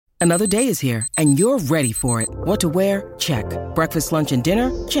Another day is here, and you're ready for it. What to wear? Check. Breakfast, lunch, and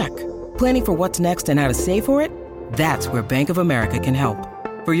dinner? Check. Planning for what's next and how to save for it? That's where Bank of America can help.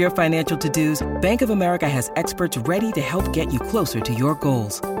 For your financial to-dos, Bank of America has experts ready to help get you closer to your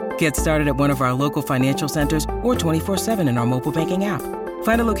goals. Get started at one of our local financial centers or 24/7 in our mobile banking app.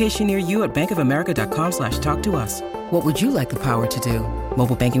 Find a location near you at bankofamerica.com/talktous. What would you like the power to do?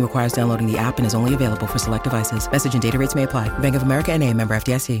 Mobile banking requires downloading the app and is only available for select devices. Message and data rates may apply. Bank of America N.A., member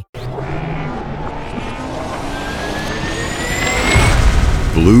FDIC.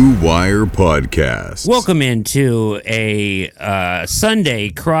 Blue Wire Podcast. Welcome into a Sunday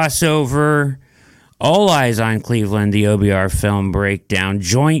crossover. All Eyes on Cleveland, the OBR film breakdown,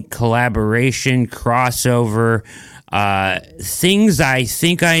 joint collaboration crossover, Things I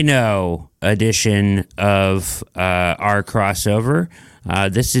Think I Know edition of our crossover.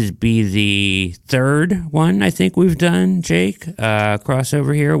 This is the third one I think we've done, Jake,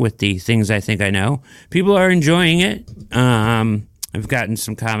 crossover here with the Things I Think I Know. People are enjoying it. I've gotten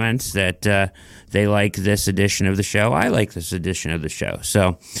some comments that they like this edition of the show. I like this edition of the show.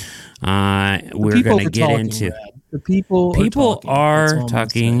 So we're going to get into... Brad. The people are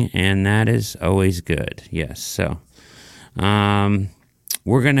talking, and that is always good. Yes. So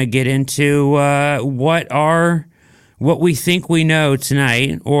we're going to get into what we think we know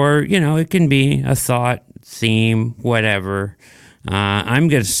tonight, or, it can be a thought, theme, whatever. I'm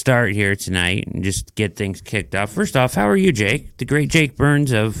going to start here tonight and just get things kicked off. First off, how are you, Jake? The great Jake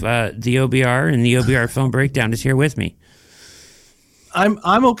Burns of the OBR and the OBR Film Breakdown is here with me.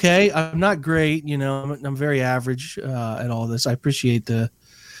 I'm okay. I'm not great. I'm very average at all this. I appreciate the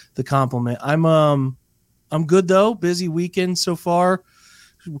compliment. I'm good though. Busy weekend so far.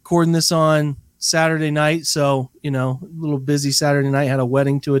 Recording this on Saturday night, so a little busy Saturday night. Had a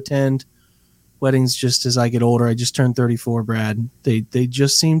wedding to attend. Weddings, just as I get older, I just turned 34, Brad. They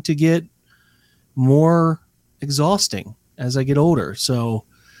just seem to get more exhausting as I get older. So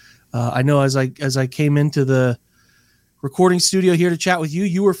I know as I came into the recording studio here to chat with you,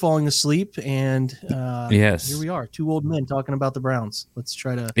 you were falling asleep, and yes, here we are, two old men talking about the Browns. Let's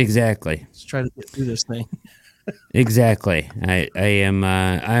try to get through this thing. Exactly. I am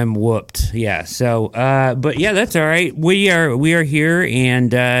I'm whooped. Yeah. So but yeah, that's all right. We are here,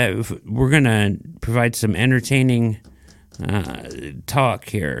 and we're gonna provide some entertaining talk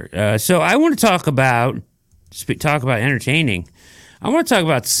here. So I want to talk about entertaining. I want to talk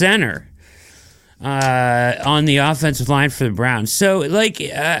about center on the offensive line for the Browns. So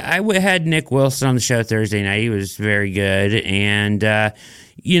I had Nick Wilson on the show Thursday night. He was very good, and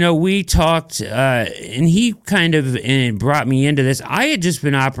we talked, and he kind of brought me into this. I had just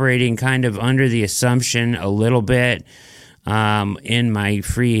been operating kind of under the assumption a little bit in my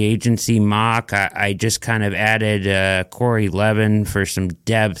free agency mock. I just kind of added Corey Levin for some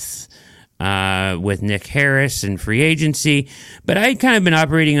depth with Nick Harris in free agency. But I had kind of been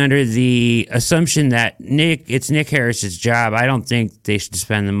operating under the assumption that it's Nick Harris's job. I don't think they should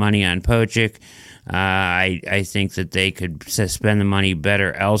spend the money on Pocic. I think that they could spend the money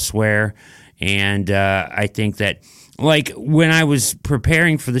better elsewhere. And I think that, when I was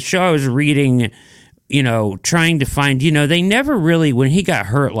preparing for the show, I was reading, trying to find, they never really, when he got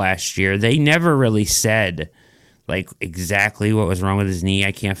hurt last year, they never really said, exactly what was wrong with his knee.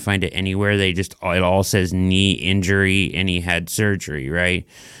 I can't find it anywhere. It all says knee injury, and he had surgery, right?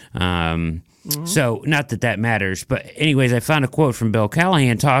 So not that matters, but anyways, I found a quote from Bill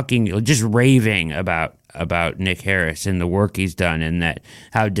Callahan just raving about Nick Harris and the work he's done, and that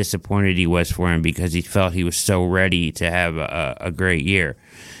how disappointed he was for him because he felt he was so ready to have a great year.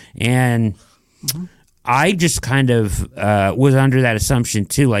 And I just kind of was under that assumption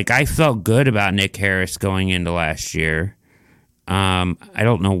too. I felt good about Nick Harris going into last year. I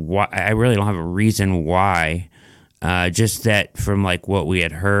don't know why. I really don't have a reason why. Just that from what we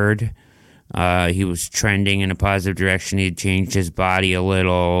had heard, he was trending in a positive direction. He had changed his body a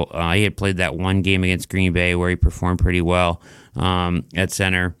little. He had played that one game against Green Bay where he performed pretty well at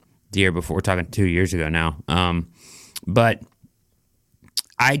center the year before. We're talking 2 years ago now. But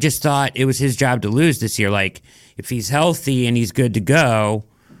I just thought it was his job to lose this year. If he's healthy and he's good to go,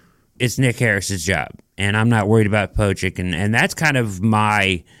 it's Nick Harris's job. And I'm not worried about Pocic. And that's kind of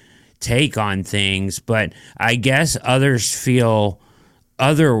my take on things. But I guess others feel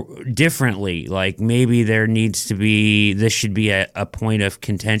differently. Maybe this should be a point of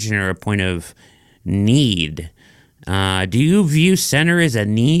contention or a point of need. Do you view center as a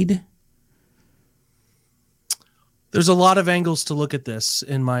need? There's a lot of angles to look at this,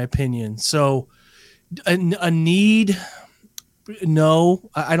 in my opinion. So a need, no,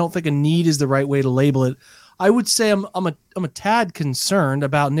 I don't think a need is the right way to label it. I would say I'm a tad concerned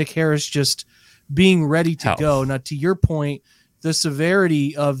about Nick Harris just being ready to go. Now, to your point, the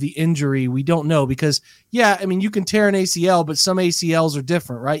severity of the injury, we don't know because, yeah, I mean, you can tear an ACL, but some ACLs are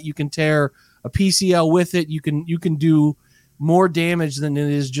different, right? You can tear a PCL with it. You can do more damage than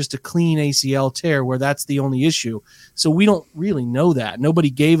it is just a clean ACL tear where that's the only issue. So we don't really know that. Nobody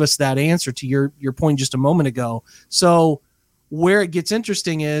gave us that answer to your point just a moment ago. So where it gets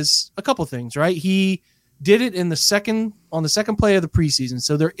interesting is a couple things, right? He did it on the second play of the preseason.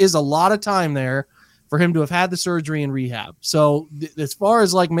 So there is a lot of time there for him to have had the surgery and rehab. So as far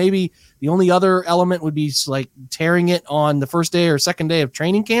as like maybe the only other element would be like tearing it on the first day or second day of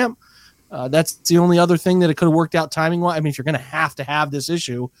training camp. That's the only other thing that it could have worked out timing wise. I mean, if you're going to have this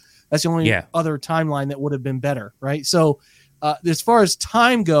issue, that's the only other timeline that would have been better. Right. So as far as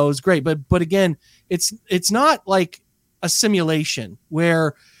time goes, great. But again, it's not like a simulation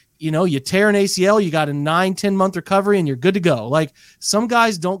where, you tear an ACL, you got a 9-10 month recovery and you're good to go. Like some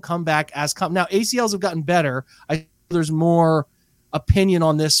guys don't come back now ACLs have gotten better. I think there's more opinion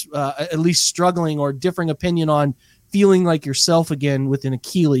on this, at least struggling or differing opinion on feeling like yourself again with an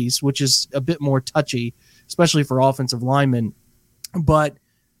Achilles, which is a bit more touchy, especially for offensive linemen. But,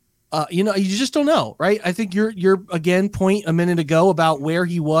 you just don't know, right? I think you're again point a minute ago about where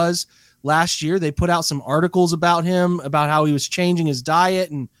he was last year. They put out some articles about him, about how he was changing his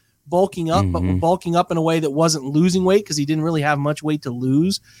diet and bulking up, but bulking up in a way that wasn't losing weight because he didn't really have much weight to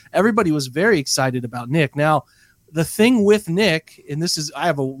lose. Everybody was very excited about Nick. Now, the thing with Nick, and I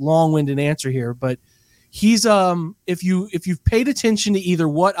have a long-winded answer here, but he's if you've paid attention to either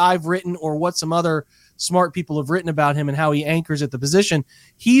what I've written or what some other smart people have written about him and how he anchors at the position,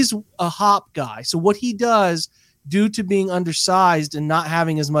 he's a hop guy. So what he does, due to being undersized and not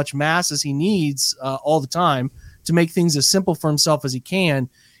having as much mass as he needs all the time to make things as simple for himself as he can,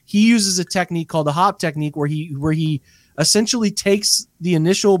 he uses a technique called the hop technique where he essentially takes the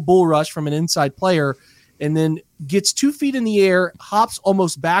initial bull rush from an inside player and then gets 2 feet in the air, hops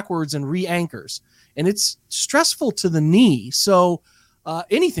almost backwards and re-anchors. And it's stressful to the knee. So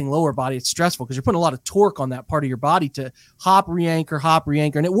anything lower body, it's stressful because you're putting a lot of torque on that part of your body to hop, re-anchor.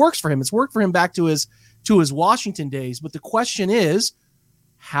 And it works for him. It's worked for him back to his Washington days. But the question is,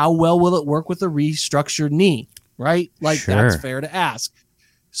 how well will it work with a restructured knee, right? Like That's fair to ask.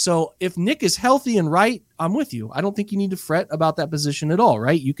 So if Nick is healthy and right, I'm with you. I don't think you need to fret about that position at all,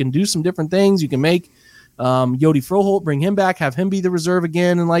 right? You can do some different things. You can make Yodi Froholt, bring him back, have him be the reserve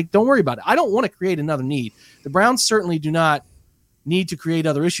again, and don't worry about it. I don't want to create another need. The Browns certainly do not need to create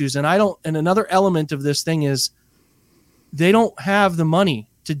other issues, and another element of this thing is they don't have the money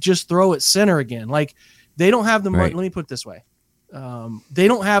to just throw at center again. Like they don't have the money. Let me put it this way. They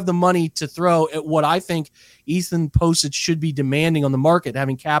don't have the money to throw at what I think Ethan Posich should be demanding on the market,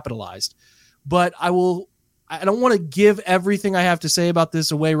 having capitalized. But I don't want to give everything I have to say about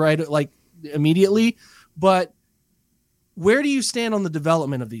this away immediately. But where do you stand on the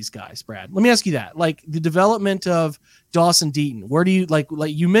development of these guys, Brad? Let me ask you that. Like the development of Dawson Deaton, where do you like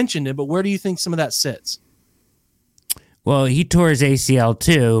you mentioned it, but where do you think some of that sits? Well, he tore his ACL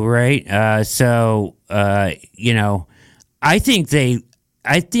too, right? I think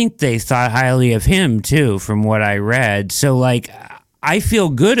they thought highly of him too, from what I read. So I feel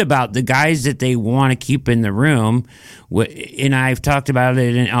good about the guys that they want to keep in the room. And I've talked about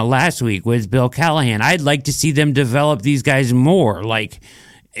it last week with Bill Callahan. I'd like to see them develop these guys more,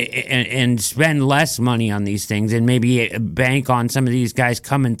 and spend less money on these things and maybe bank on some of these guys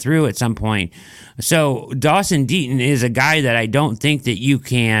coming through at some point. So Dawson Deaton is a guy that I don't think that you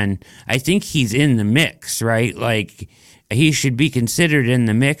can. I think he's in the mix, right? Like he should be considered in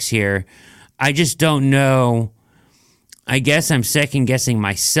the mix here. I just don't know. I guess I'm second guessing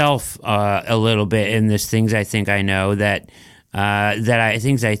myself a little bit in this things I think I know that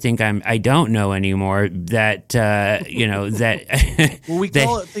I don't know anymore. That well, we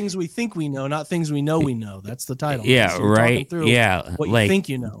call it things we think we know, not things we know we know. That's the title. Yeah, so right. Yeah, what you think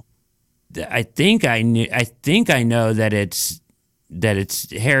you know. I think I know that it's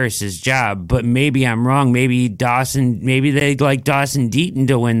Harris's job, but maybe I'm wrong. Maybe they like Dawson Deaton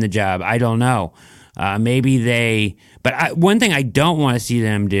to win the job. I don't know. But one thing I don't want to see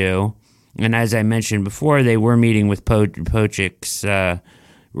them do, and as I mentioned before, they were meeting with Pochik's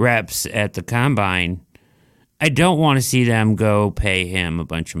reps at the combine. I don't want to see them go pay him a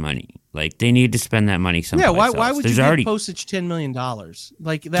bunch of money. Like they need to spend that money someplace else. Why would you give Posich $10 million?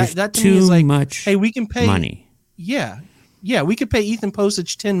 Like that to too me is like much. Hey, we can pay money. Yeah, we could pay Ethan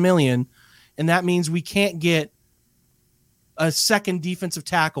Posich $10 million, and that means we can't get a second defensive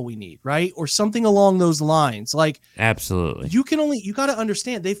tackle we need, right? Or something along those lines. Like absolutely. You got to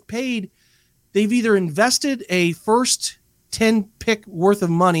understand they've paid they've either invested a first 10 pick worth of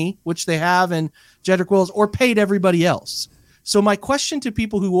money, which they have in Jedrick Wills, or paid everybody else. So my question to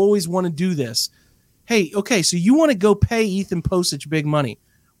people who always want to do this, hey, okay, so you want to go pay Ethan Posich big money.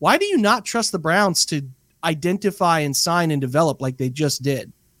 Why do you not trust the Browns to identify and sign and develop like they just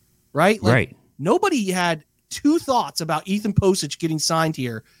did? Right? Like, right. Nobody had two thoughts about Ethan Posich getting signed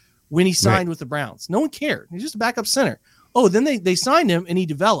here when he signed with the Browns. No one cared. He's just a backup center. Oh, then they signed him and he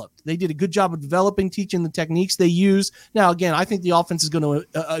developed. They did a good job of developing, teaching the techniques they use. Now, again, I think the offense is going to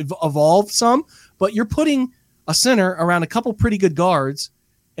evolve some, but you're putting a center around a couple pretty good guards,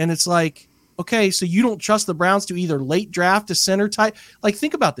 and it's like, okay, so you don't trust the Browns to either late draft a center type. Like,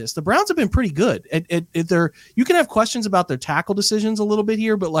 think about this. The Browns have been pretty good at their, you can have questions about their tackle decisions a little bit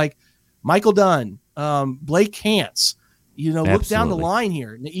here, but like Michael Dunn, Blake Hance, look down the line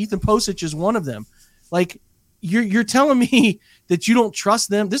here. Ethan Posich is one of them. Like, you're telling me that you don't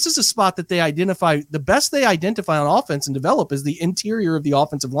trust them. This is a spot that they identify. The best they identify on offense and develop is the interior of the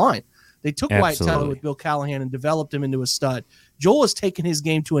offensive line. They took Wyatt Teller with Bill Callahan and developed him into a stud. Joel has taken his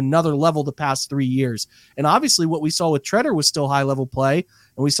game to another level the past 3 years. And obviously what we saw with Treader was still high-level play,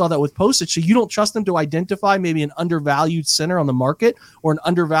 and we saw that with Posich. So you don't trust them to identify maybe an undervalued center on the market or an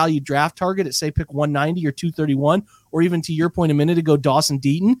undervalued draft target at, say, pick 190 or 231, or even, to your point a minute ago, Dawson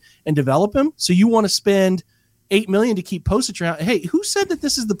Deaton, and develop him. So you want to spend $8 million to keep Posich around. Hey, who said that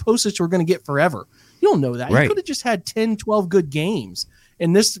this is the Posich we're going to get forever? You don't know that. Right. You could have just had 10, 12 good games.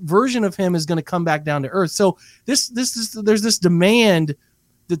 And this version of him is going to come back down to earth. So there's this demand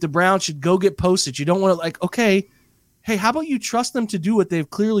that the Browns should go get Posich. You don't want to, like, okay, hey, how about you trust them to do what they've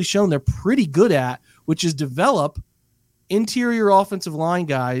clearly shown they're pretty good at, which is develop interior offensive line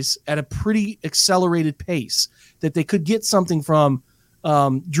guys at a pretty accelerated pace, that they could get something from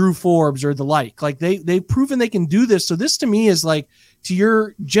Drew Forbes or the like. Like, they've proven they can do this. So this to me is like, to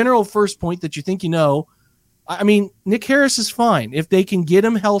your general first point that you think, I mean, Nick Harris is fine. If they can get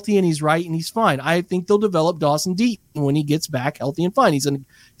him healthy and he's right and he's fine, I think they'll develop Dawson Deaton when he gets back healthy and fine. He's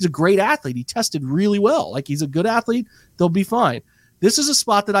a great athlete. He tested really well. Like, he's a good athlete. They'll be fine. This is a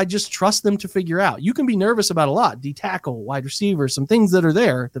spot that I just trust them to figure out. You can be nervous about a lot. D-tackle, wide receiver, some things that are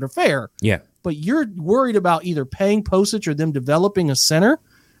there that are fair. Yeah. But you're worried about either paying Posich or them developing a center.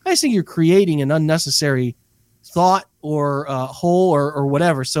 I think you're creating an unnecessary thought or hole or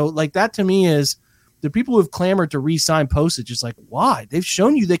whatever. So, like, that to me is, the people who have clamored to re-sign Posich is like, why? They've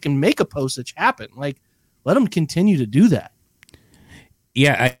shown you they can make a Posich happen. Like, let them continue to do that.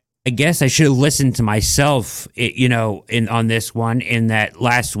 Yeah, I guess I should have listened to myself, on this one. In that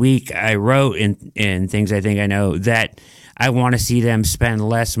last week, I wrote in Things I Think I Know that I want to see them spend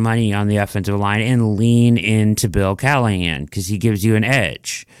less money on the offensive line and lean into Bill Callahan because he gives you an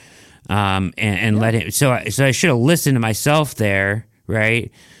edge. Let him. So I should have listened to myself there,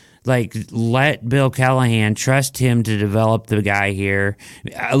 right? Like, let Bill Callahan, trust him to develop the guy here.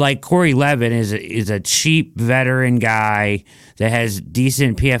 Like, Corey Levin is a cheap veteran guy that has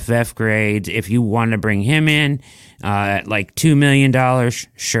decent PFF grades. If you want to bring him in, like $2 million,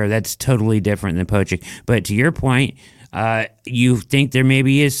 sure, that's totally different than poaching. But to your point, you think there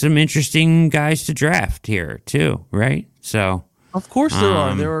maybe is some interesting guys to draft here too, right? So, of course there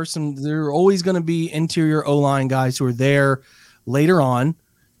are. There are always going to be interior O-line guys who are there later on.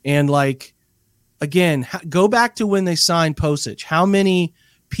 And, like, again, go back to when they signed Posich. How many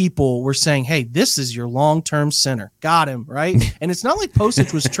people were saying, hey, this is your long-term center? Got him, right? And it's not like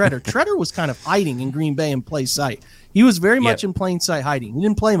Posich was Treader. Treader was kind of hiding in Green Bay in plain sight. He was very much in plain sight hiding. He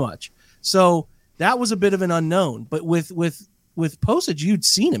didn't play much. So that was a bit of an unknown. But with Posich, you'd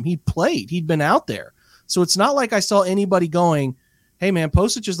seen him. He'd played. He'd been out there. So it's not like I saw anybody going, hey, man,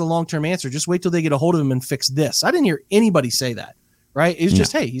 Posich is the long-term answer. Just wait till they get a hold of him and fix this. I didn't hear anybody say that. Right? It was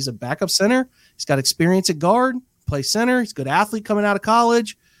just, hey, he's a backup center. He's got experience at guard, play center. He's a good athlete coming out of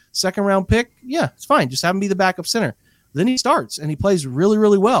college, second round pick. Yeah, it's fine. Just have him be the backup center. Then he starts and he plays really,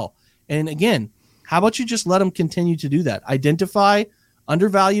 really well. And again, how about you just let him continue to do that? Identify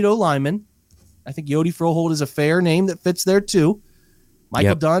undervalued O-linemen. I think Yodi Froholt is a fair name that fits there too.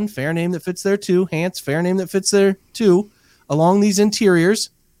 Michael Dunn, fair name that fits there too. Hance, fair name that fits there too. Along these interiors.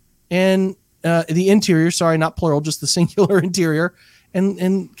 And the interior, sorry, not plural, just the singular interior,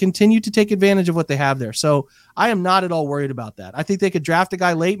 and continue to take advantage of what they have there. So I am not at all worried about that. I think they could draft a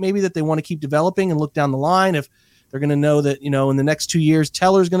guy late, maybe that they want to keep developing and look down the line. If they're going to know that, in the next 2 years,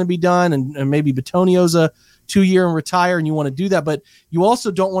 Teller's going to be done and maybe Batonio's a 2-year and retire, and you want to do that. But you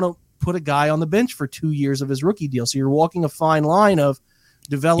also don't want to put a guy on the bench for 2 years of his rookie deal. So you're walking a fine line of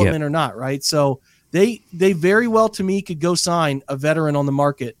development or not, right? So they very well, to me, could go sign a veteran on the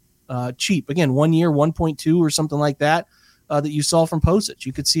market cheap. Again, 1 year, 1.2 or something like that. that you saw from Posich.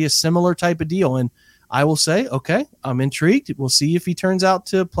 You could see a similar type of deal. And I will say, okay, I'm intrigued. We'll see if he turns out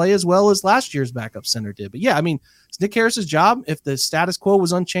to play as well as last year's backup center did. But yeah, I mean, it's Nick Harris's job. If the status quo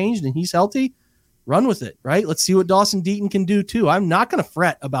was unchanged and he's healthy, run with it, right? Let's see what Dawson Deaton can do too. I'm not going to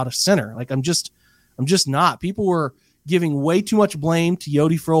fret about a center. Like I'm just not. People were giving way too much blame to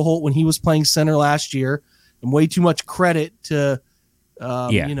Yodi Froholt when he was playing center last year, and way too much credit to,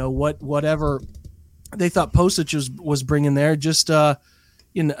 whatever they thought Posich was bringing there. Just, I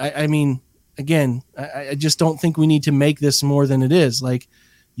mean, again, I just don't think we need to make this more than it is. Like,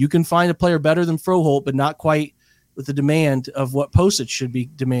 you can find a player better than Froholt, but not quite with the demand of what Posich should be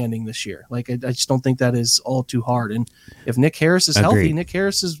demanding this year. Like, I just don't think that is all too hard. And if Nick Harris is healthy, Nick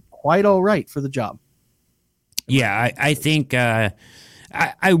Harris is quite all right for the job. Yeah, I think I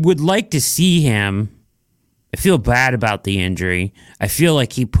would like to see him. I feel bad about the injury. I feel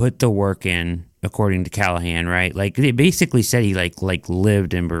like he put the work in, according to Callahan, right? Like they basically said he like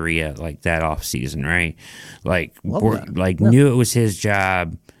lived in Berea like that off season, right? Knew it was his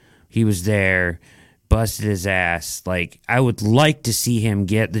job. He was there, busted his ass. Like I would like to see him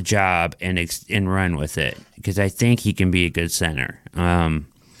get the job and run with it because I think he can be a good center.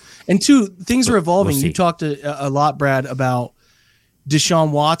 And two, things are evolving. We'll you talked a lot, Brad, about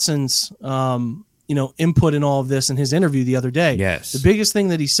Deshaun Watson's input in all of this in his interview the other day. Yes. The biggest thing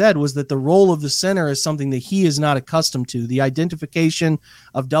that he said was that the role of the center is something that he is not accustomed to. The identification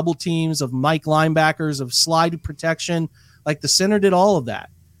of double teams, of Mike linebackers, of slide protection, like the center did all of that.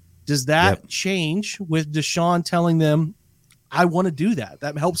 Does that change with Deshaun telling them, I want to do that?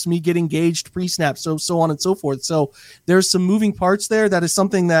 That helps me get engaged pre-snap, so on and so forth. So there's some moving parts there. That is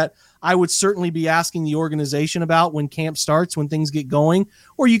something that I would certainly be asking the organization about when camp starts, when things get going,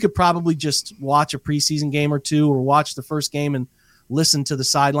 or you could probably just watch a preseason game or two or watch the first game and listen to the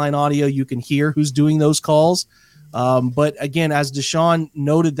sideline audio. You can hear who's doing those calls. But again, as Deshaun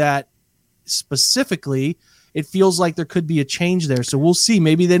noted that specifically, it feels like there could be a change there. So we'll see.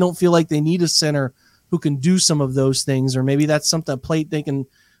 Maybe they don't feel like they need a center who can do some of those things, or maybe that's something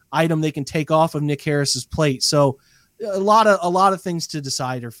item they can take off of Nick Harris's plate. So a lot of things to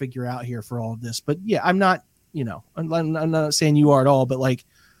decide or figure out here for all of this. But yeah, I'm not saying you are at all, but like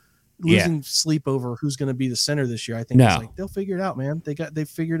losing sleep over who's going to be the center this year. I think it's like, they'll figure it out, man. They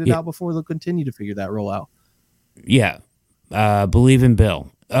figured it out before. They'll continue to figure that role out. Yeah. Believe in Bill.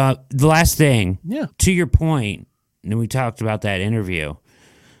 The last thing, to your point, and we talked about that interview,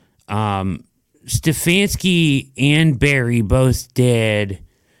 Stefanski and Barry both did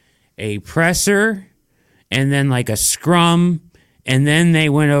a presser and then like a scrum, and then they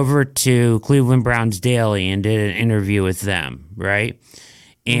went over to Cleveland Browns Daily and did an interview with them, right?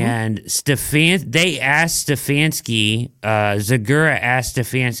 And they asked Stefanski, Zagura asked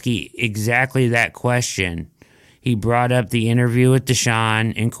Stefanski exactly that question. He brought up the interview with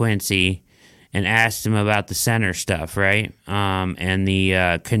Deshaun and Quincy and asked him about the center stuff, right? And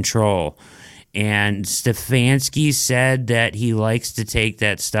the control. And Stefanski said that he likes to take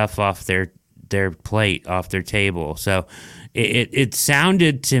that stuff off their plate, off their table. So it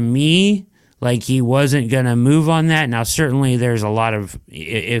sounded to me like he wasn't going to move on that. Now, certainly there's a lot of,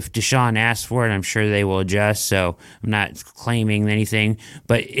 if Deshaun asks for it, I'm sure they will adjust. So I'm not claiming anything.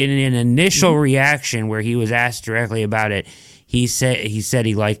 But in an initial reaction where he was asked directly about it, he said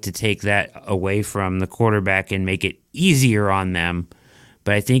he liked to take that away from the quarterback and make it easier on them.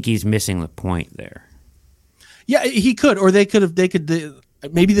 But I think he's missing the point there. Yeah, he could, or they could.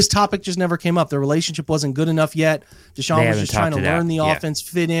 Maybe this topic just never came up. The relationship wasn't good enough yet. Deshaun was just trying to learn the offense,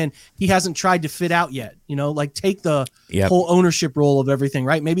 fit in. He hasn't tried to fit out yet. Like take the whole ownership role of everything,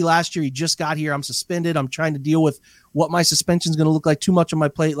 right? Maybe last year he just got here. I'm suspended. I'm trying to deal with what my suspension is going to look like. Too much on my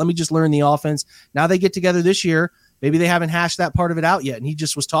plate. Let me just learn the offense. Now they get together this year. Maybe they haven't hashed that part of it out yet, and he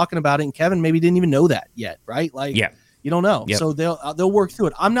just was talking about it. And Kevin maybe didn't even know that yet, right? Like, you don't know. So they'll work through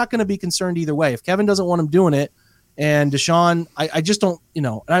it. I'm not going to be concerned either way. If Kevin doesn't want him doing it, and Deshaun, I just don't,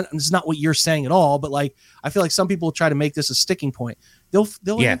 it's not what you're saying at all, but like, I feel like some people try to make this a sticking point.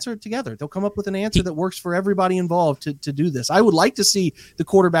 They'll answer it together. They'll come up with an answer that works for everybody involved to do this. I would like to see the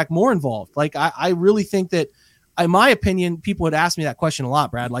quarterback more involved. Like, I really think that, in my opinion, people would ask me that question a lot,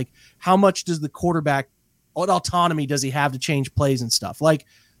 Brad. Like, how much does the quarterback, what autonomy does he have to change plays and stuff? Like,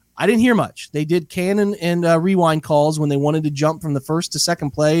 I didn't hear much. They did canon and rewind calls when they wanted to jump from the first to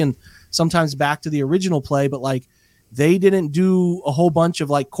second play and sometimes back to the original play, but like, they didn't do a whole bunch of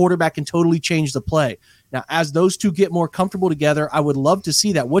like quarterback can totally change the play. Now, as those two get more comfortable together, I would love to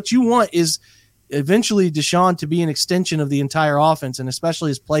see that. What you want is eventually Deshaun to be an extension of the entire offense, and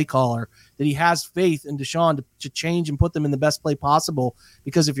especially his play caller, that he has faith in Deshaun to change and put them in the best play possible.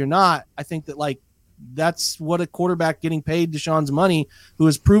 Because if you're not, I think that like that's what a quarterback getting paid Deshaun's money, who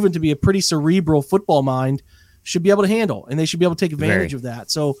has proven to be a pretty cerebral football mind, should be able to handle, and they should be able to take advantage of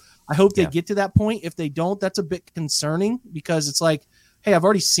that. So I hope they get to that point. If they don't, that's a bit concerning, because it's like, hey, I've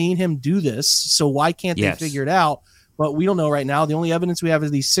already seen him do this, so why can't they figure it out? But we don't know right now. The only evidence we have is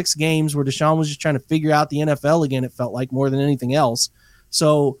these 6 games where Deshaun was just trying to figure out the NFL again, it felt like, more than anything else.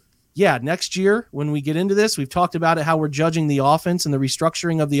 So, yeah, next year when we get into this, we've talked about it, how we're judging the offense and the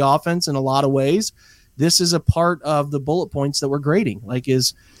restructuring of the offense in a lot of ways. This is a part of the bullet points that we're grading, like,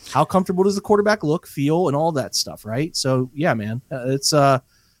 is how comfortable does the quarterback look, feel, and all that stuff, right? So, yeah, man, it's a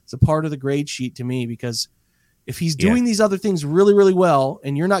part of the grade sheet to me, because if he's doing these other things really, really well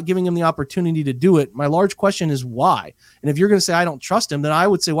and you're not giving him the opportunity to do it, my large question is why? And if you're going to say I don't trust him, then I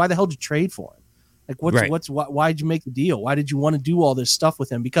would say, why the hell did you trade for him? Like, why did you make the deal? Why did you want to do all this stuff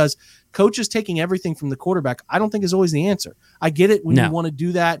with him? Because coaches taking everything from the quarterback, I don't think is always the answer. I get it when you want to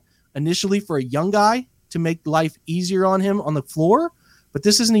do that initially for a young guy to make life easier on him on the floor, but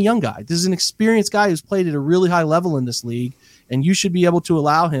this isn't a young guy. This is an experienced guy who's played at a really high level in this league, and you should be able to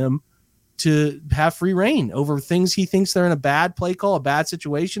allow him to have free reign over things he thinks they're in a bad play call, a bad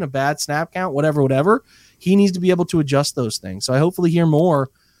situation, a bad snap count, whatever. He needs to be able to adjust those things. So I hopefully hear more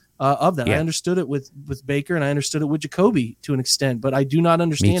of that. I understood it with Baker, and I understood it with Jacoby to an extent, but I do not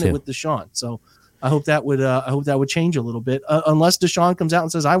understand it with Deshaun. So I hope that would change a little bit, unless Deshaun comes out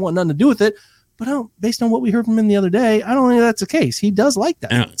and says, I want nothing to do with it. But based on what we heard from him the other day, I don't think that's the case. He does like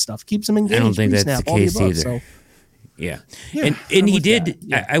that stuff. Keeps him engaged. I don't think that's the case either. So. Yeah. And he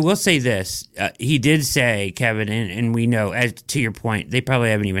did, I will say this, he did say, Kevin, and we know, as to your point, they probably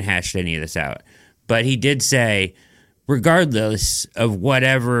haven't even hashed any of this out, but he did say, regardless of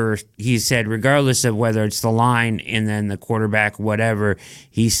whatever he said, regardless of whether it's the line and then the quarterback, whatever,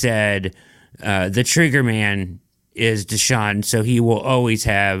 he said, the trigger man is Deshaun, so he will always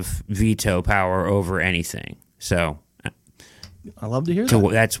have veto power over anything. So I love to hear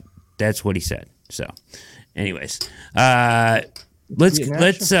that. That's what he said. So anyways,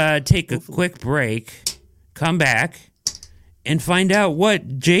 let's take a quick break, come back, and find out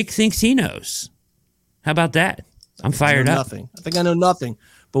what Jake thinks he knows. How about that? I'm fired up. Nothing. I think I know nothing,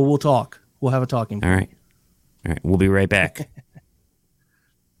 but we'll talk. We'll have a talking point. All right. We'll be right back.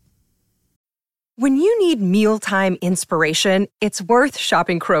 When you need mealtime inspiration, it's worth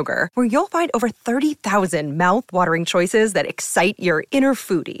shopping Kroger, where you'll find over 30,000 mouth-watering choices that excite your inner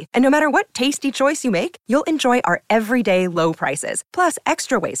foodie. And no matter what tasty choice you make, you'll enjoy our everyday low prices, plus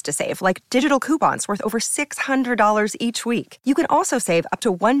extra ways to save, like digital coupons worth over $600 each week. You can also save up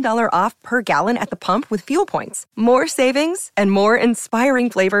to $1 off per gallon at the pump with fuel points. More savings and more inspiring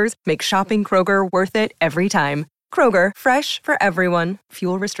flavors make shopping Kroger worth it every time. Kroger, fresh for everyone.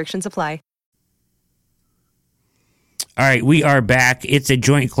 Fuel restrictions apply. All right, we are back. It's a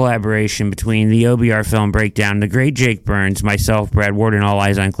joint collaboration between the OBR Film Breakdown, the great Jake Burns, myself, Brad Ward, and All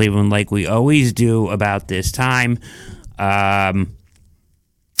Eyes on Cleveland, like we always do about this time.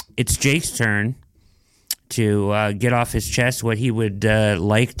 It's Jake's turn to get off his chest what he would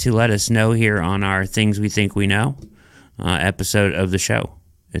like to let us know here on our Things We Think We Know episode of the show.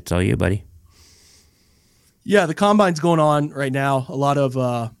 It's all you, buddy. Yeah, the combine's going on right now. A lot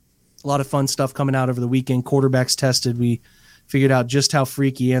of fun stuff coming out over the weekend. Quarterbacks tested. We figured out just how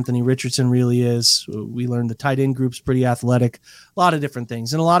freaky Anthony Richardson really is. We learned the tight end group's pretty athletic. A lot of different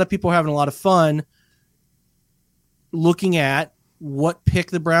things. And a lot of people are having a lot of fun looking at what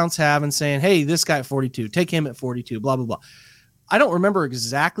pick the Browns have and saying, hey, this guy at 42, take him at 42, blah, blah, blah. I don't remember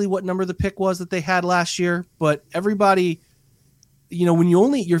exactly what number the pick was that they had last year, but everybody, when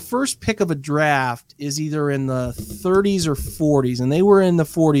your first pick of a draft is either in the 30s or 40s, and they were in the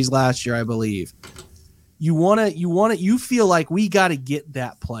 40s last year, I believe. You feel like we got to get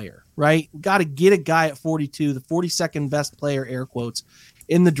that player, right? We got to get a guy at 42, the 42nd best player, air quotes,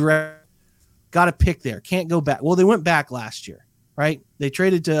 in the draft. Got to pick there. Can't go back. Well, they went back last year, right? They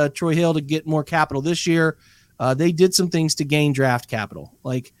traded to Troy Hill to get more capital this year. They did some things to gain draft capital.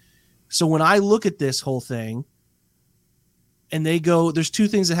 So when I look at this whole thing, and they go, there's two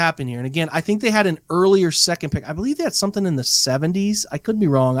things that happen here. And again, I think they had an earlier second pick. I believe they had something in the 70s. I could be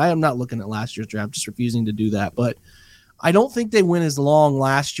wrong. I am not looking at last year's draft, just refusing to do that. But I don't think they went as long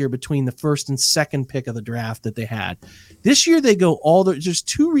last year between the first and second pick of the draft that they had. This year they go there's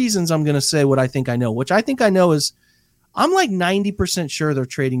two reasons I'm going to say what I think I know, which I think I know is I'm like 90% sure they're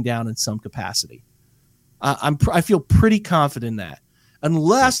trading down in some capacity. I feel pretty confident in that.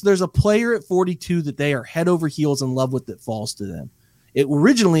 Unless there's a player at 42 that they are head over heels in love with that falls to them. It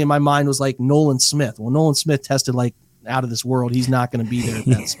originally in my mind was like Nolan Smith. Well, Nolan Smith tested like out of this world. He's not going to be there at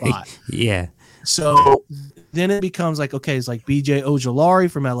that spot. Yeah. So then it becomes like, okay, it's like BJ Ojolari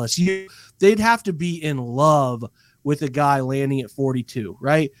from LSU. they'd have to be in love with a guy landing at 42,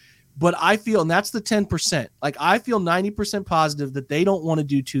 right? But I feel, and that's the 10%, like I feel 90% positive that they don't want to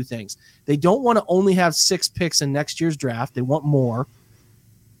do two things. They don't want to only have 6 picks in next year's draft. They want more.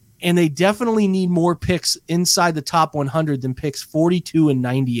 And they definitely need more picks inside the top 100 than picks 42 and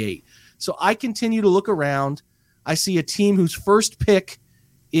 98. So I continue to look around. I see a team whose first pick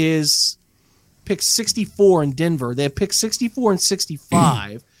is pick 64 in Denver. They have pick 64 and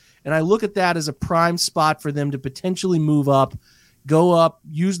 65. And I look at that as a prime spot for them to potentially move up, go up,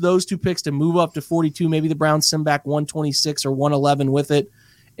 use those 2 picks to move up to 42. Maybe the Browns send back 126 or 111 with it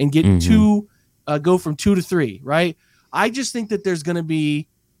and get go from 2 to 3, right? I just think that there's going to be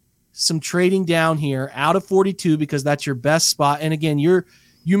some trading down here out of 42 because that's your best spot. And again, you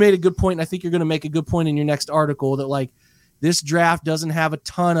made a good point, and I think you're going to make a good point in your next article that like this draft doesn't have a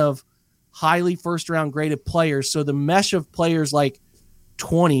ton of highly first-round graded players, so the mesh of players like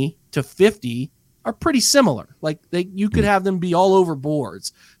 20 to 50 are pretty similar. Like you could have them be all over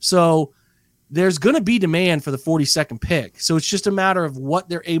boards. So there's going to be demand for the 42nd pick. So it's just a matter of what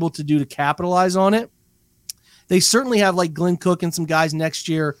they're able to do to capitalize on it. They certainly have like Glenn Cook and some guys next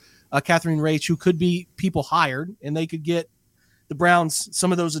year, Catherine Raich, who could be people hired, and they could get the Browns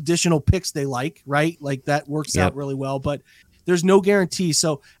some of those additional picks they like, right? Like that works out really well, but there's no guarantee.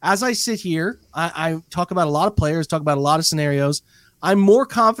 So as I sit here, I talk about a lot of players, talk about a lot of scenarios. I'm more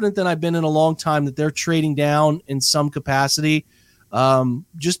confident than I've been in a long time that they're trading down in some capacity,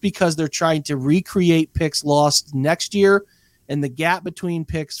 just because they're trying to recreate picks lost next year. And the gap between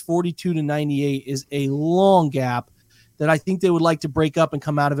picks 42 to 98 is a long gap that I think they would like to break up and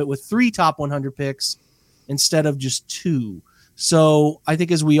come out of it with 3 top 100 picks instead of just 2. So I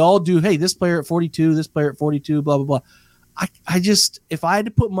think as we all do, hey, this player at 42, this player at 42, blah, blah, blah. I just, if I had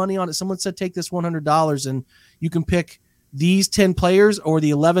to put money on it, someone said take this $100 and you can pick these 10 players, or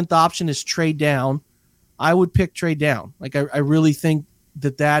the 11th option is trade down, I would pick trade down. Like I really think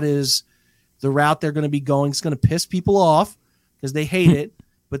that is the route they're going to be going. It's going to piss people off because they hate it,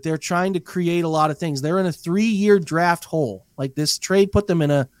 but they're trying to create a lot of things. They're in a 3-year draft hole. Like this trade put them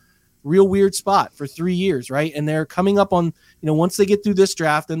in a real weird spot for 3 years, right? And they're coming up on, once they get through this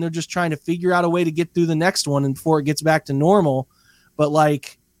draft, then they're just trying to figure out a way to get through the next one and before it gets back to normal. But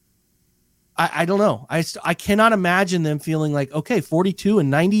like, I don't know. I cannot imagine them feeling like, okay, 42 and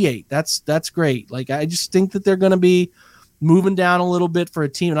 98. That's great. Like, I just think that they're going to be moving down a little bit for a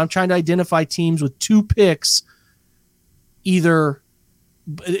team. And I'm trying to identify teams with 2 picks. Either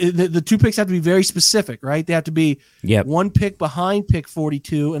the 2 picks have to be very specific, right? They have to be 1 pick behind pick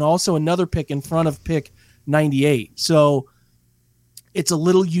 42 and also another pick in front of pick 98. So it's a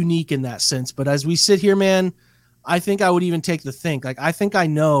little unique in that sense. But as we sit here, man, I think I would even take the think. Like, I think I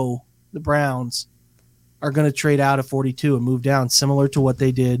know the Browns are going to trade out of 42 and move down, similar to what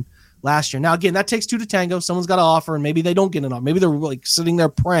they did last year. Now, again, that takes 2 to tango. Someone's got to offer, and maybe they don't get an offer. Maybe they're like sitting there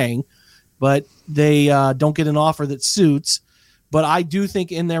praying, but they don't get an offer that suits. But I do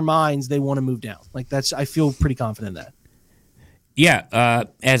think in their minds they want to move down. Like I feel pretty confident in that. Yeah,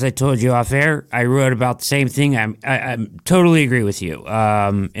 as I told you off air, I wrote about the same thing. I totally agree with you.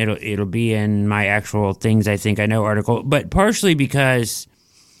 It'll be in my actual Things I Think I Know article, but partially because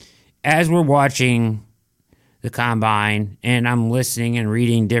as we're watching the combine and I'm listening and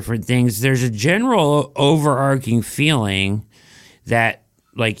reading different things, there's a general overarching feeling that,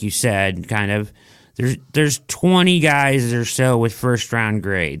 like you said, kind of there's 20 guys or so with first round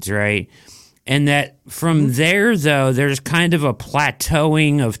grades, right? And that from there, though, there's kind of a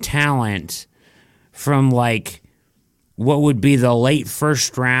plateauing of talent from like what would be the late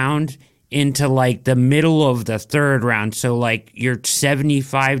first round into like the middle of the third round. So like your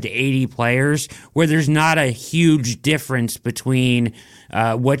 75 to 80 players where there's not a huge difference between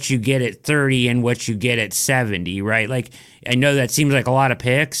what you get at 30 and what you get at 70, right? Like, I know that seems like a lot of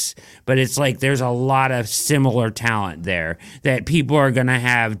picks, but it's like there's a lot of similar talent there that people are going to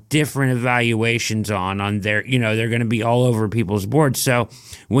have different evaluations on their, they're going to be all over people's boards. So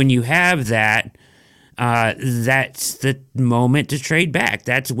when you have that, that's the moment to trade back.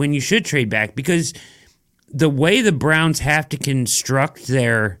 That's when you should trade back, because the way the Browns have to construct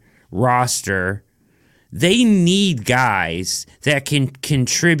their roster, they need guys that can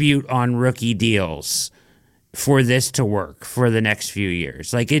contribute on rookie deals for this to work for the next few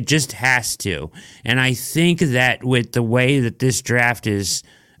years. Like, it just has to. And I think that with the way that this draft is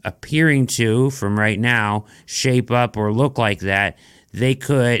appearing to, from right now, shape up or look like that, they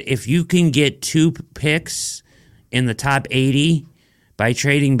could, if you can get 2 picks in the top 80 by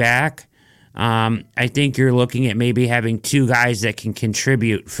trading back, I think you're looking at maybe having 2 guys that can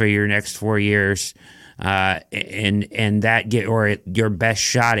contribute for your next 4 years. and that your best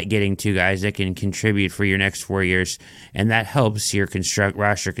shot at getting 2 guys that can contribute for your next 4 years, and that helps your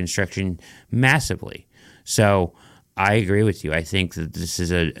roster construction massively. So I agree with you. I think that this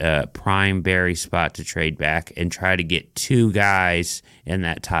is a prime Barry spot to trade back and try to get 2 guys in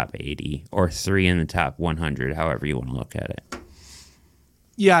that top 80 or 3 in the top 100, however you want to look at it.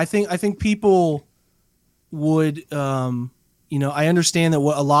 Yeah, I think people would, I understand that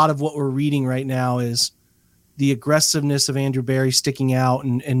a lot of what we're reading right now is the aggressiveness of Andrew Barry sticking out,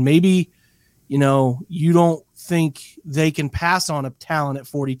 and maybe, you don't think they can pass on a talent at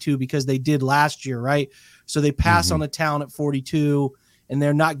 42 because they did last year, right? So they pass on a talent at 42, and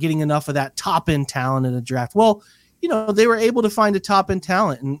they're not getting enough of that top-end talent in a draft. Well, they were able to find a top-end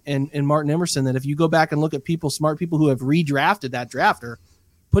talent in Martin Emerson that if you go back and look at smart people who have redrafted that drafter,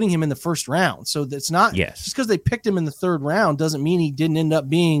 putting him in the first round. So that's not just because they picked him in the third round doesn't mean he didn't end up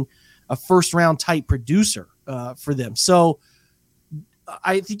being a first-round type producer for them. So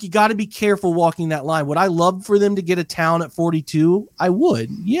I think you got to be careful walking that line. Would I love for them to get a talent at 42? I would.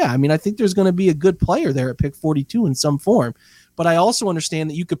 Yeah. I mean, I think there's going to be a good player there at pick 42 in some form, but I also understand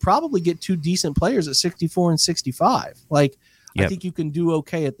that you could probably get 2 decent players at 64 and 65. I think you can do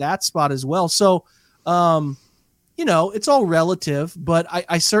okay at that spot as well. So, it's all relative, but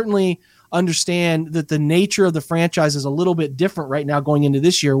I certainly understand that the nature of the franchise is a little bit different right now going into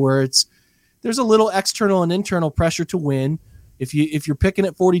this year, where there's a little external and internal pressure to win. If you're picking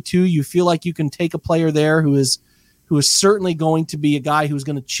at 42, you feel like you can take a player there who is certainly going to be a guy who's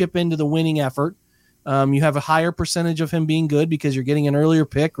going to chip into the winning effort. You have a higher percentage of him being good because you're getting an earlier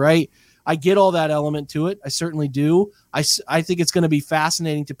pick, right? I get all that element to it. I certainly do. I think it's going to be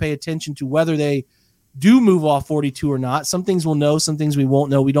fascinating to pay attention to whether they do move off 42 or not. Some things we'll know, some things we won't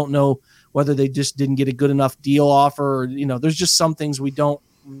know. We don't know whether they just didn't get a good enough deal offer. Or, there's just some things we don't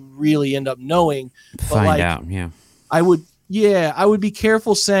really end up knowing. Find out, yeah. I would be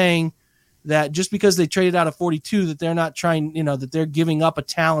careful saying that just because they traded out of 42 that they're not trying, that they're giving up a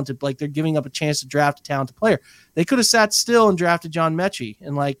talented, they're giving up a chance to draft a talented player. They could have sat still and drafted John Mechie,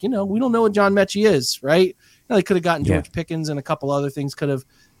 and we don't know what John Mechie is, right? They could have gotten George Pickens and a couple other things could have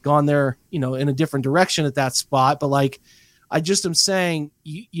gone there, in a different direction at that spot. But I just am saying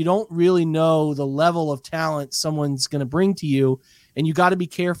you don't really know the level of talent someone's going to bring to you, and you got to be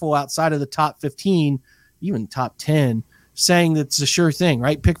careful outside of the top 15, even top 10, saying that's a sure thing,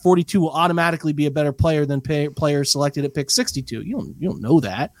 right? Pick 42 will automatically be a better player than players selected at pick 62. You don't know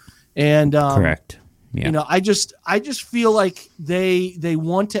that. And correct. Yeah. I just feel like they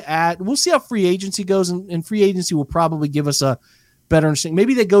want to add. We'll see how free agency goes, and free agency will probably give us a better understanding.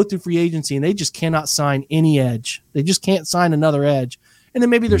 Maybe they go through free agency and they just cannot sign any edge. They just can't sign another edge. And then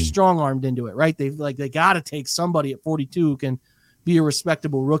maybe they're strong-armed into it, right? They got to take somebody at 42 who can be a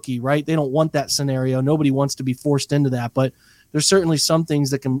respectable rookie, right? They don't want that scenario. Nobody wants to be forced into that, but there's certainly some things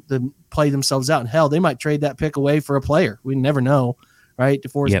that can play themselves out. And hell, they might trade that pick away for a player. We never know, right?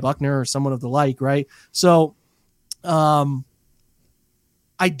 DeForest Buckner or someone of the like, right? So I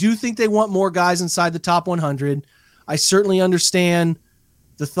do think they want more guys inside the top 100. I certainly understand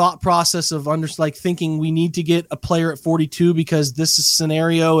the thought process of thinking we need to get a player at 42 because this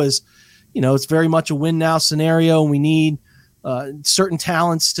scenario is, it's very much a win now scenario, and we need certain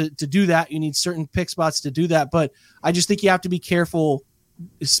talents to do that. You need certain pick spots to do that. But I just think you have to be careful,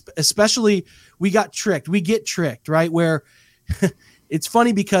 especially we get tricked, right? Where it's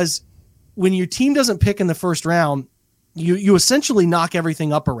funny because when your team doesn't pick in the first round, you essentially knock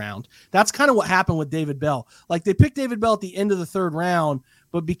everything up around. That's kind of what happened with David Bell. They picked David Bell at the end of the third round,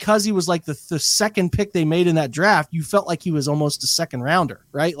 but because he was the second pick they made in that draft, you felt like he was almost a second rounder,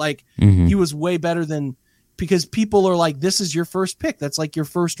 right? He was way better than, because people are like, this is your first pick. That's your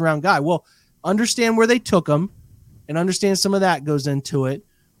first round guy. Well, understand where they took him and understand some of that goes into it.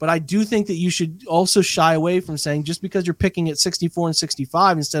 But I do think that you should also shy away from saying just because you're picking at 64 and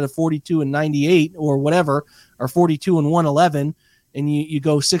 65 instead of 42 and 98 or whatever, or 42 and 111, and you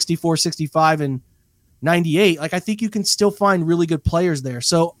go 64, 65 and 98, I think you can still find really good players there.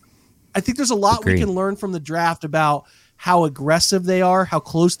 So I think there's a lot we can learn from the draft about how aggressive they are, how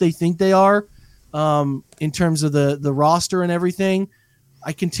close they think they are in terms of the roster and everything.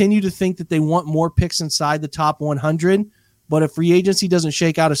 I continue to think that they want more picks inside the top 100. But if free agency doesn't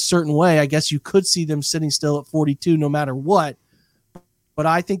shake out a certain way, I guess you could see them sitting still at 42 no matter what. But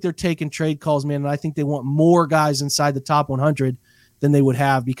I think they're taking trade calls, man, and I think they want more guys inside the top 100 than they would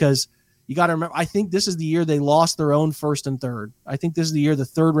have, because you got to remember, I think this is the year they lost their own first and third. I think this is the year the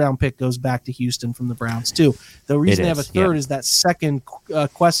third round pick goes back to Houston from the Browns too. The reason they have a third is that second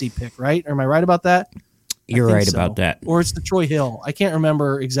Kwesi pick, right? Or am I right about that? You're think right so. about that. Or it's the Troy Hill. I can't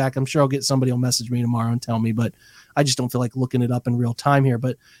remember exactly. I'm sure I'll get somebody will message me tomorrow and tell me, but I just don't feel like looking it up in real time here.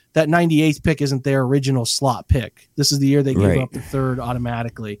 But that 98th pick isn't their original slot pick. This is the year they gave up the third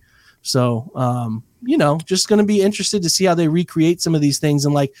automatically. So, just going to be interested to see how they recreate some of these things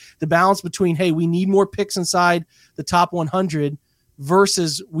and like the balance between, hey, we need more picks inside the top 100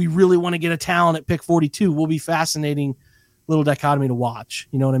 versus we really want to get a talent at pick 42 will be fascinating little dichotomy to watch.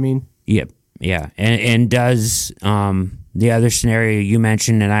 You know what I mean? Yep. Yeah. And does the other scenario you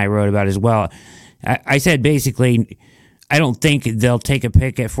mentioned and I wrote about as well, I said basically I don't think they'll take a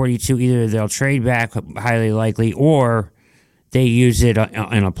pick at 42. Either they'll trade back, highly likely, or they use it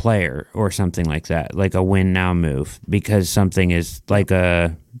on a player or something like that, like a win now move, because something is like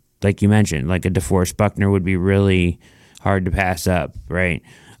you mentioned, like a DeForest Buckner would be really hard to pass up, right?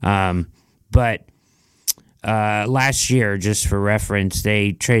 But last year, just for reference,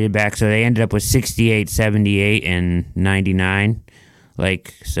 they traded back, so they ended up with 68, 78, and 99.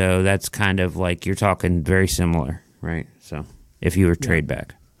 So that's kind of like you're talking very similar, right? So if you were trade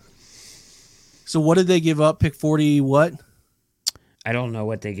back. So what did they give up? Pick 40 what? I don't know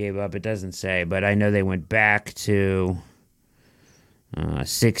what they gave up. It doesn't say, but I know they went back to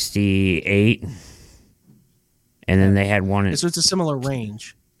 68, and then they had one. So it's a similar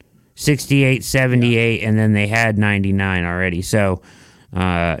range. 68, 78, and then they had 99 already. So,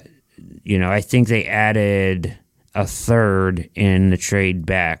 I think they added a third in the trade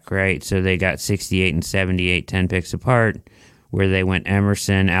back, right? So they got 68 and 78, 10 picks apart, where they went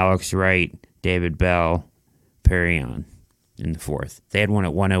Emerson, Alex Wright, David Bell, Perrion in the fourth. They had one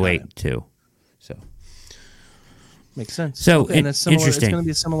at 108 too. So makes sense. So and it's similar, interesting. It's going to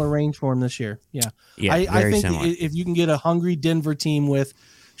be a similar range for him this year. Yeah. I think similar. If you can get a hungry Denver team with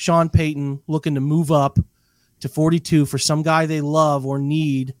Sean Payton looking to move up to 42 for some guy they love or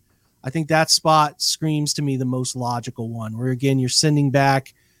need, I think that spot screams to me the most logical one, where again you're sending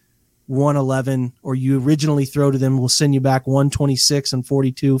back 111, or you originally throw to them, we'll send you back 126 and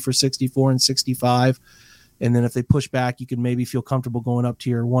 42 for 64 and 65. And then if they push back, you can maybe feel comfortable going up to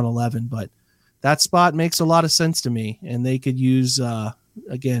your 111. But that spot makes a lot of sense to me. And they could use,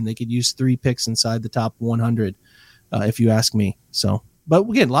 they could use 3 picks inside the top 100, if you ask me. So, but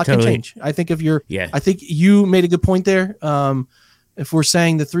again, a lot can change. I think I think you made a good point there. If we're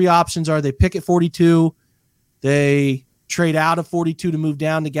saying the 3 options are they pick at 42, they trade out of 42 to move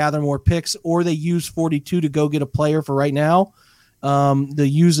down to gather more picks, or they use 42 to go get a player for right now. They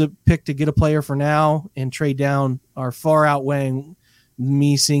use a pick to get a player for now and trade down are far outweighing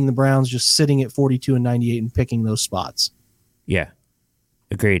me seeing the Browns just sitting at 42 and 98 and picking those spots. Yeah,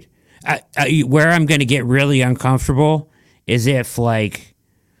 agreed. Where I'm going to get really uncomfortable is if like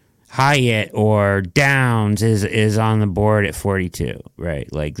Hyatt or Downs is on the board at 42,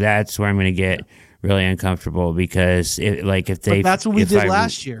 right? Like that's where I'm going to get really uncomfortable because if they. But that's what we did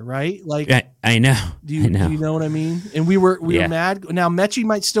last year, right? Like I know. Do you know what I mean? And we were mad. Now Mechie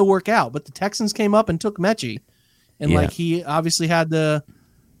might still work out, but the Texans came up and took Mechie, and he obviously had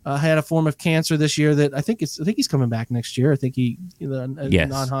had a form of cancer this year that I think he's coming back next year. I think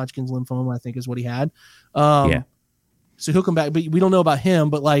non-Hodgkin's lymphoma, I think is what he had. So he'll come back, but we don't know about him.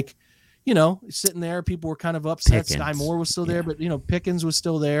 But sitting there, people were kind of upset. Pickens. Sky Moore was still there, but Pickens was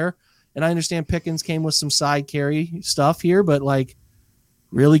still there. And I understand Pickens came with some side carry stuff here, but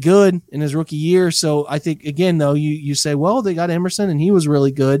really good in his rookie year. So I think again, though, you say, well, they got Emerson and he was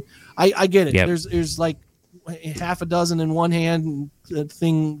really good. I get it. Yep. There's like half a dozen in one hand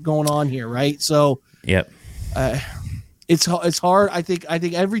thing going on here, right? So it's hard. I think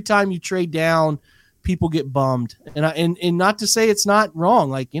every time you trade down, people get bummed, and not to say it's not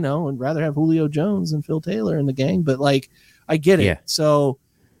wrong. I'd rather have Julio Jones and Phil Taylor in the gang, but I get it. Yeah. So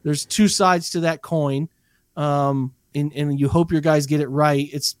there's 2 sides to that coin. And you hope your guys get it right.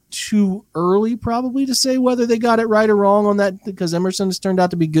 It's too early probably to say whether they got it right or wrong on that, because Emerson has turned out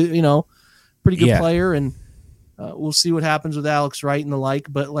to be good, pretty good player. And we'll see what happens with Alex Wright and the like.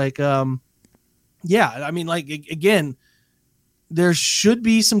 But again, there should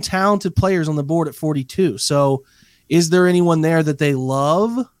be some talented players on the board at 42. So is there anyone there that they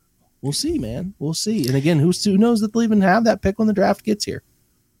love? We'll see, man. We'll see. And again, who knows that they'll even have that pick when the draft gets here.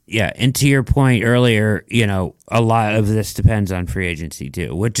 Yeah, and to your point earlier, a lot of this depends on free agency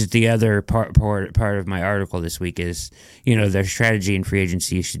too, which is the other part of my article this week is, their strategy in free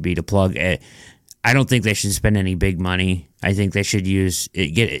agency should be to plug it. I don't think they should spend any big money. I think they should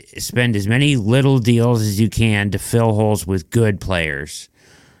spend as many little deals as you can to fill holes with good players.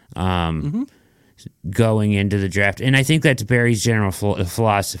 going into the draft. And I think that's Barry's general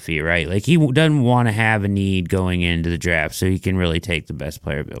philosophy, right? Like, he doesn't want to have a need going into the draft, so he can really take the best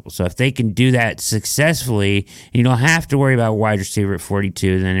player available. So if they can do that successfully, and you don't have to worry about wide receiver at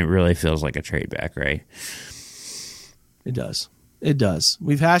 42, then it really feels like a trade back, right? It does. It does.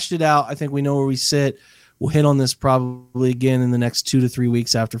 We've hashed it out. I think we know where we sit. We'll hit on this probably again in the next 2 to 3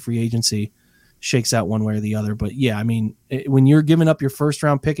 weeks after free agency shakes out one way or the other. But yeah, I mean, when you're giving up your first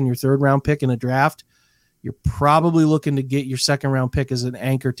round pick and your third round pick in a draft, you're probably looking to get your second round pick as an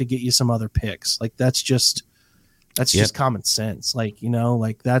anchor to get you some other picks. Like, that's just common sense. Like,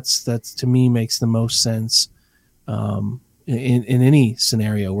 like that's to me makes the most sense in any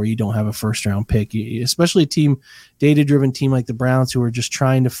scenario where you don't have a first round pick, especially a data driven team like the Browns, who are just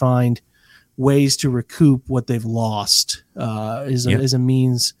trying to find ways to recoup what they've lost is a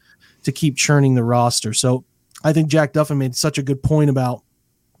means to keep churning the roster. So I think Jack Duffin made such a good point about,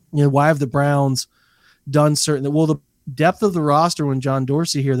 why have the Browns done the depth of the roster when John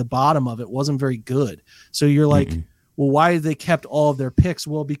Dorsey here, the bottom of it wasn't very good. So you're like, well, why have they kept all of their picks?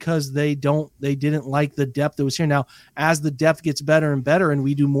 Well, because they didn't like the depth that was here. Now, as the depth gets better and better, and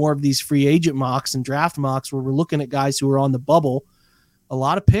we do more of these free agent mocks and draft mocks where we're looking at guys who are on the bubble, a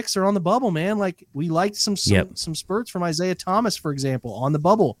lot of picks are on the bubble, man. Like, we liked some spurts from Isaiah Thomas, for example, on the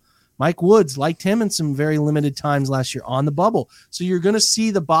bubble. Mike Woods, liked him in some very limited times last year on the bubble. So you're going to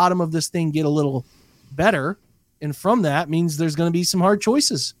see the bottom of this thing get a little better. And from that means there's going to be some hard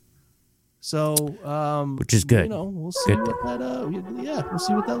choices. So, which is good. We'll see what that, we'll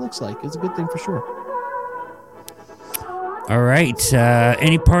see what that looks like. It's a good thing for sure. All right.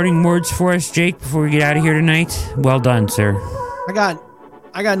 Any parting words for us, Jake, before we get out of here tonight? Well done, sir.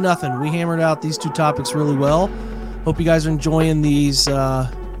 I got nothing. We hammered out these two topics really well. Hope you guys are enjoying these,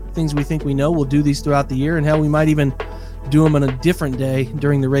 things we think we know. We'll do these throughout the year, and hell, we might even do them on a different day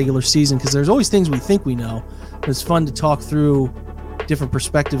during the regular season, because there's always things we think we know. It's fun to talk through different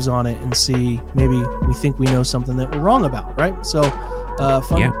perspectives on it and see maybe we think we know something that we're wrong about, right? So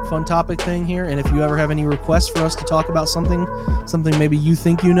fun topic thing here. And if you ever have any requests for us to talk about something maybe you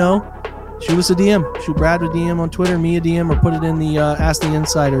think you know, shoot us a DM. Shoot Brad a DM on Twitter, me a DM, or put it in the Ask the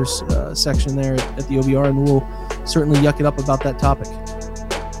Insiders section there at the OBR, and we'll certainly yuck it up about that topic.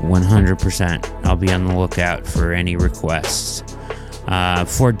 100%. I'll be on the lookout for any requests.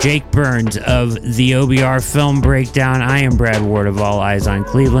 For Jake Burns of the OBR Film Breakdown, I am Brad Ward of All Eyes on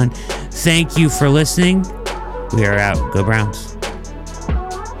Cleveland. Thank you for listening. We are out. Go Browns.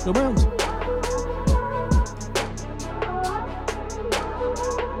 Go Browns.